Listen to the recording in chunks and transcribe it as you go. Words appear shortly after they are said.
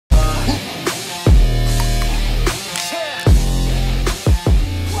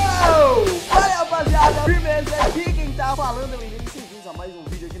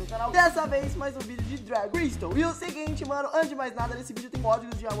dessa vez mais um vídeo de Dark Crystal. E o seguinte, mano, antes de mais nada, nesse vídeo tem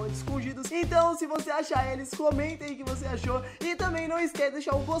códigos de diamantes escondidos. Então, se você achar eles, comenta aí o que você achou. E também não esquece de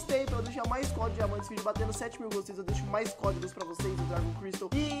deixar um gostei pra eu deixar mais códigos de diamantes. Vídeo batendo 7 mil gosteios, eu deixo mais códigos pra vocês do Dark Crystal.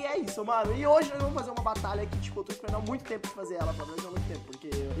 E é isso, mano. E hoje nós vamos fazer uma batalha que, tipo, eu tô esperando há muito tempo pra fazer ela, pra muito tempo, porque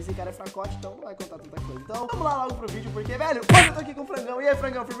esse cara é fracote, então não vai contar tanta coisa. Então, vamos lá logo pro vídeo, porque, velho, hoje eu tô aqui com o Frangão. E aí,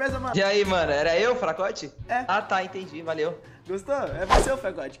 Frangão, firmeza, mano? E aí, mano, era eu, fracote? É. Ah, tá, entendi, valeu. Gostou? É você o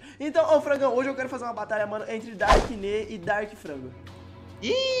fracote. Então, ô Frangão, hoje eu quero fazer uma batalha, mano, entre Dark INE e Dark Frango.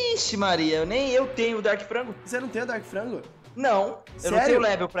 Ixi, Maria, nem eu tenho o Dark Frango. Você não tem o Dark Frango? Não, eu não tenho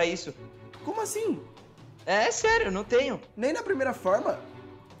level pra isso. Como assim? É sério, eu não tenho. Nem na primeira forma?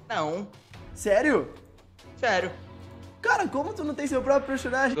 Não. Sério? Sério. Cara, como tu não tem seu próprio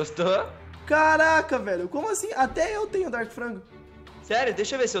personagem? Gostou? Caraca, velho, como assim? Até eu tenho Dark Frango. Sério?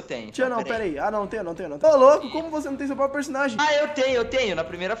 Deixa eu ver se eu tenho. Tia, não, peraí. Ah, não tenho. Ô, louco, como você não tem seu próprio personagem? Ah, eu tenho, na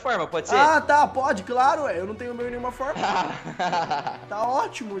primeira forma, pode ser? Ah, tá, pode, claro, ué. Eu não tenho o meu em nenhuma forma. Tá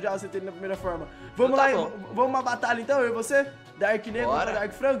ótimo já você ter ele na primeira forma. Vamos lá, vamos uma batalha então, eu e você? Dark INE contra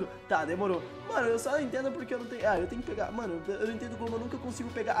Dark Frango? Tá, demorou. Mano, eu só não entendo porque eu não tenho... Ah, eu tenho que pegar... Mano, eu não entendo como eu nunca consigo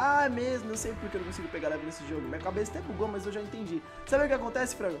pegar... Ah, é mesmo, eu sei porque eu não consigo pegar level nesse jogo. Minha cabeça até bugou, mas eu já entendi. Sabe o que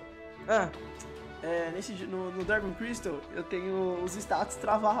acontece, Frango? Ah. No Dark Crystal, eu tenho os status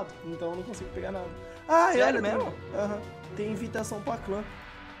travados, então eu não consigo pegar nada. Ah, sério mesmo? Tem invitação pra clã.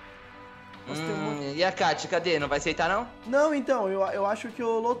 Nossa, E a Kat, cadê? Não vai aceitar, não? Não, então, eu acho que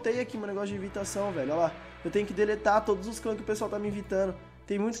eu lotei aqui meu negócio de invitação, velho. Olha lá, eu tenho que deletar todos os clãs que o pessoal tá me invitando.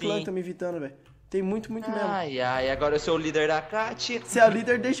 Tem muito clã que tá me invitando, velho. Tem muito mesmo. Ai, agora eu sou o líder da Kat. Você é o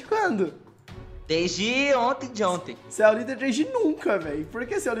líder desde quando? Desde ontem. Você é o líder desde nunca, velho. Por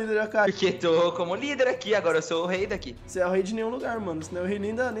que você é o líder da casa? Porque tô como líder aqui, agora eu sou o rei daqui. Você é o rei de nenhum lugar, mano. Você não é o rei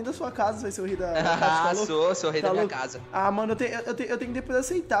nem da sua casa, você vai ser o rei da Kat, tá sou o rei da minha casa. Ah, mano, eu tenho que depois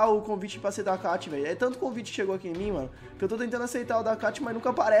aceitar o convite pra ser da Kat, velho. É tanto convite que chegou aqui em mim, mano, que eu tô tentando aceitar o da Kat, mas nunca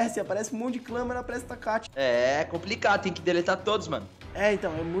aparece. Aparece um monte de clã, mas não aparece da Kat. É complicado, tem que deletar todos, mano. É,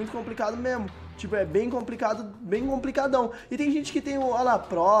 então, é muito complicado mesmo. Tipo, é bem complicado, bem complicadão. E tem gente que tem, olha lá,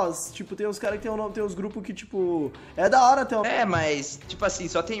 pros, tipo, tem uns caras que tem uns grupos que, tipo, é da hora ter uma... É, mas, tipo assim,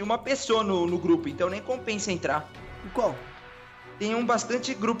 só tem uma pessoa no grupo, então nem compensa entrar. Qual? Tem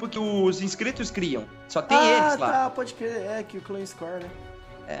bastante grupo que os inscritos criam, só tem eles lá. Ah, tá, pode crer, é, que o clã score,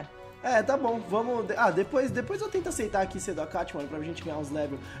 né? É, tá bom, vamos... Ah, depois eu tento aceitar aqui ser da Kat, mano, pra gente ganhar uns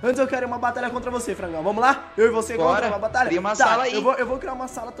levels. Antes eu quero uma batalha contra você, Frangão. Vamos lá? Eu e você contra uma batalha? Cria uma sala aí. Eu vou criar uma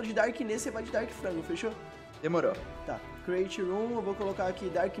sala de Dark INE, você vai de Dark Frango, fechou? Demorou. Tá, create room, eu vou colocar aqui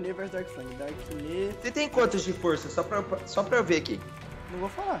Dark INE versus Dark Frango. Dark INE... Você tem quantos de força? Só pra eu ver aqui. Não vou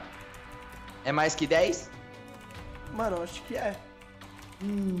falar. É mais que 10? Mano, eu acho que é.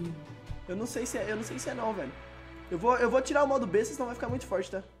 Eu não sei se é não, velho. Eu vou tirar o modo besta, senão vai ficar muito forte,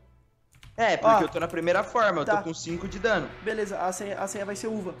 tá? É, porque eu tô na primeira forma, eu tô com 5 de dano. Beleza, a senha vai ser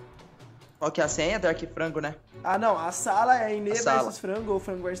uva. Qual que é a senha? Dark Frango, né? Ah, não, a sala é INE versus Frango, ou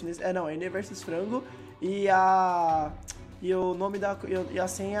Frango versus INE. É, não, é INE versus Frango. E o nome e a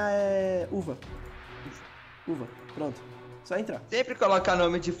senha é uva. Uva, pronto. Só entrar. Sempre colocar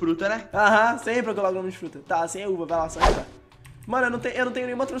nome de fruta, né? Aham, sempre eu coloco nome de fruta. Tá, a senha é uva, vai lá, só entrar. Mano, eu não tenho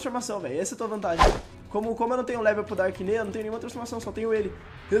nenhuma transformação, velho. Essa é a tua vantagem. Como eu não tenho level pro Dark INE, eu não tenho nenhuma transformação, só tenho ele.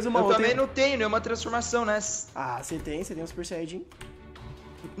 Resumão, eu também não tenho nenhuma transformação, né? Ah, você tem um Super Saiyajin.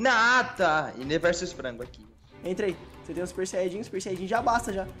 Nada! INE versus Frango aqui. Entra aí. Você tem um Super Saiyajin já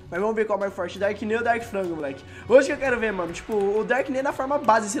basta já. Mas vamos ver qual é mais forte, Dark INE ou Dark Frango, moleque. Hoje que eu quero ver, mano, tipo, o Dark INE na forma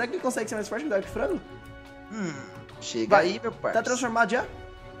base, será que ele consegue ser mais forte que o Dark Frango? Chega aí, meu parceiro. Tá transformado já?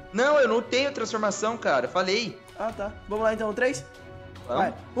 Não, eu não tenho transformação, cara, falei. Ah, tá. Vamos lá então, 3? Vamos.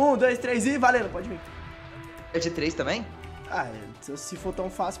 Vai. 1, 2, 3 e valendo, pode vir. É de 3 também? Ah, se for tão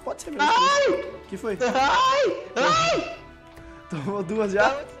fácil, pode ser mesmo. Que foi? Ai! Tomou 2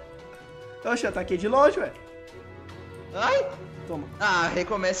 já? Oxe, eu ataquei de longe, ué. Ai! Toma. Ah,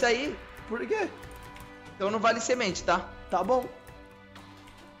 recomeça aí. Por quê? Então não vale semente, tá? Tá bom.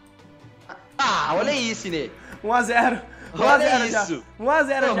 Ah, olha isso, Inê. 1-0. 1-0 já. 1-0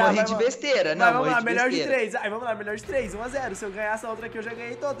 já. Não, morri de besteira. Não, vamos lá, melhor de 3. Ai, vamos lá, melhor de 3. 1-0. Se eu ganhar essa outra aqui, eu já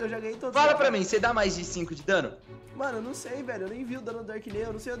ganhei todos. Fala pra mim, você dá mais de 5 de dano? Mano, eu não sei, velho. Eu nem vi o dano do Dark INE.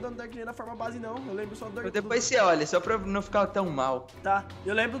 Eu não sei o dano do Dark INE na forma base, não. Eu lembro só do Dark... Depois você olha, só pra não ficar tão mal. Tá.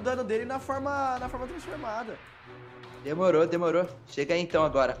 Eu lembro o dano dele na forma transformada. Demorou. Chega aí então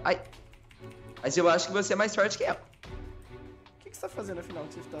agora. Ai. Mas eu acho que você é mais forte que eu. O que você tá fazendo afinal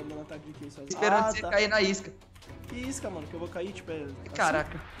que você tá dando ataque de quê? Sozinho? Esperando você cair na isca. Que isca, mano? Que eu vou cair, tipo, assim?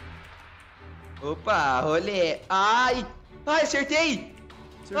 Caraca. Opa, rolê. Ai, acertei.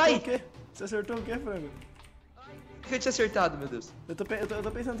 Acertou o quê? Você acertou o quê, Frango? que eu tinha acertado, meu Deus? Eu tô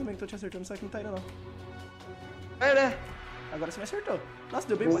pensando também que tô te acertando, só que não tá indo, não. É, né? Agora você me acertou. Nossa,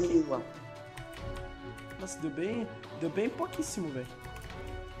 deu bem pouquinho. Nossa, deu bem pouquíssimo, velho.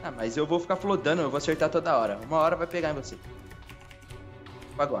 Ah, mas eu vou ficar flodando, eu vou acertar toda hora. Uma hora vai pegar em você.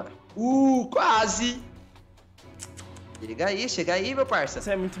 Agora. Quase! Chega aí, meu parça.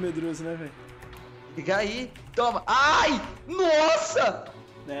 Você é muito medroso, né, velho? Chega aí. Toma. Ai! Nossa!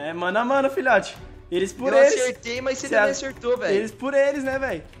 É, mano a mano, filhote. Eles por eu eles. Eu acertei, mas você também acertou, velho. Eles por eles, né,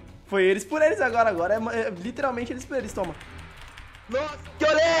 velho? Foi eles por eles agora. Agora é literalmente eles por eles. Toma. Nossa, que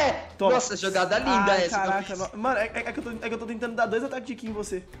olé! Toma. Nossa, jogada linda essa. Caraca, mano, é que eu tô tentando dar 2 ataques de Ki em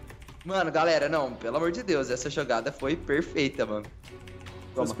você. Mano, galera, não, pelo amor de Deus, essa jogada foi perfeita, mano.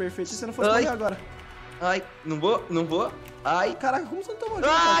 Se fosse perfeito se você não fosse morrer agora. Ai, não vou. Ai. Caraca, como você não tomou?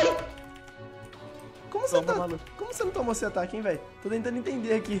 Ai! Como você não tomou esse ataque, hein, velho? Tô tentando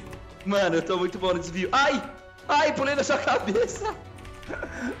entender aqui. Mano, eu tô muito bom no desvio. Ai! Ai, pulei na sua cabeça.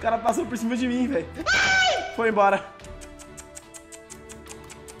 O cara passou por cima de mim, velho. Foi embora.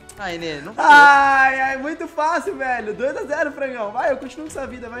 Ai, Nenê, não foi. Ai, muito fácil, velho. 2-0, frangão. Vai, eu continuo com essa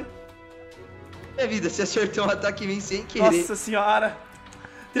vida, vai. Minha vida, você acertou um ataque em mim sem querer. Nossa senhora.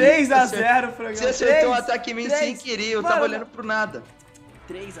 3-0, frangão. Você acertou um ataque em mim sem querer, eu tava olhando pro nada.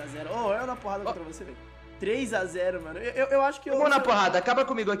 3-0. Ô, eu na porrada contra você, velho. 3-0, mano. Eu acho que eu... Vamos na porrada, acaba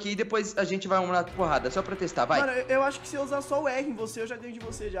comigo aqui e depois a gente vai na porrada, só pra testar, vai. Mano, eu acho que se eu usar só o R em você, eu já ganho de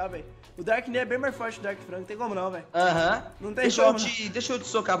você já, velho. O Dark INE é bem mais forte que o Dark Frango, não tem como não, velho. Não tem como. Deixa eu te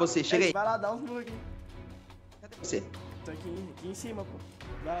socar você, chega aí. Vai lá, dá uns murros aqui. Cadê você? Tô aqui em cima, pô.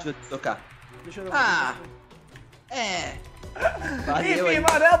 Vai. Deixa eu te socar. Deixa eu dar Valeu, enfim,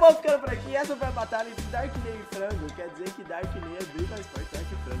 mano, eu vou ficando por aqui. Essa foi a batalha entre Dark INE e Frango. Quer dizer que Dark INE é bem mais forte que Dark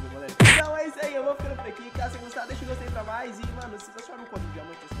Frango, moleque. Então é isso aí, eu vou ficando por aqui. Caso você gostar, deixa o gostei pra mais. E, mano, se vocês acharam um código de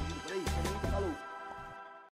diamante escondido,